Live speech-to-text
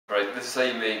This is how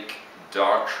you make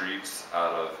dog treats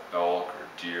out of elk or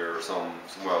deer or some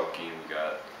wild game you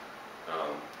got.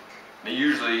 And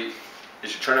usually it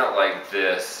should turn out like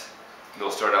this.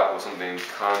 They'll start out with something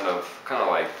kind of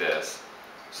like this.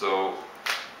 So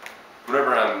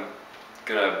whenever I'm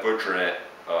gonna butcher it,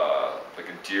 like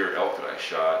a deer elk that I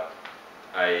shot,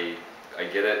 I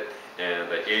get it and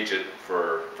I age it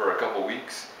for a couple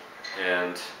weeks,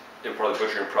 and in part of the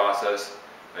butchering process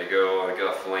I go and I get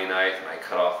a fillet knife and I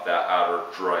cut off that outer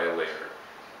dry layer.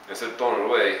 Instead of throwing it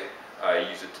away, I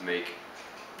use it to make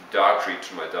dog treats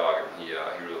for my dog, and he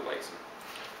really likes them.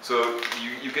 So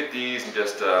you get these and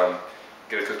just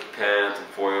get a cookie pan, some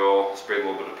foil, spray a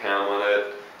little bit of Pam on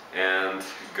it, and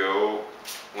go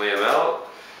lay them out.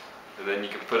 And then you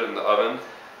can put it in the oven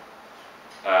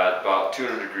at about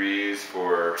 200 degrees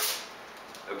for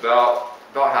about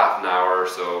half an hour or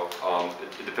so.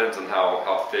 It depends on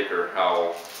how thick or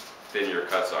how thin your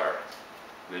cuts are.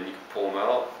 And then you can pull them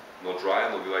out, and they'll dry,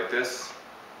 and they'll be like this,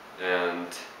 and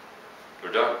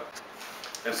they're done.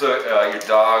 And so your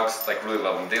dogs really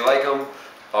love them. They like them.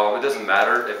 It doesn't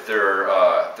matter if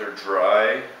they're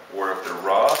dry or if they're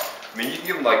raw. I mean, you can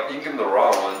give them the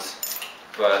raw ones,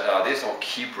 but they just don't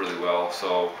keep really well.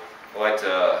 So I like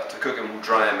to cook them,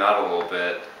 dry them out a little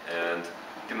bit, and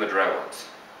give them the dry ones.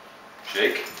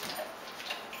 Shake.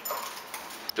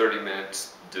 30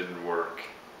 minutes didn't work.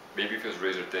 Maybe if it was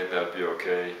razor thin, that would be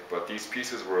okay. But these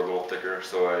pieces were a little thicker,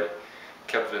 so I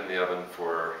kept it in the oven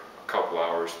for a couple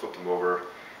hours, flipped them over,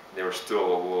 and they were still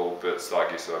a little bit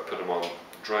soggy, so I put them on the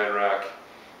drying rack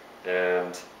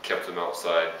and kept them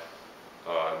outside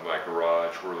in my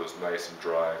garage where it was nice and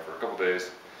dry for a couple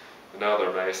days. And now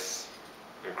they're nice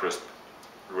and crisp,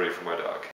 ready for my dog.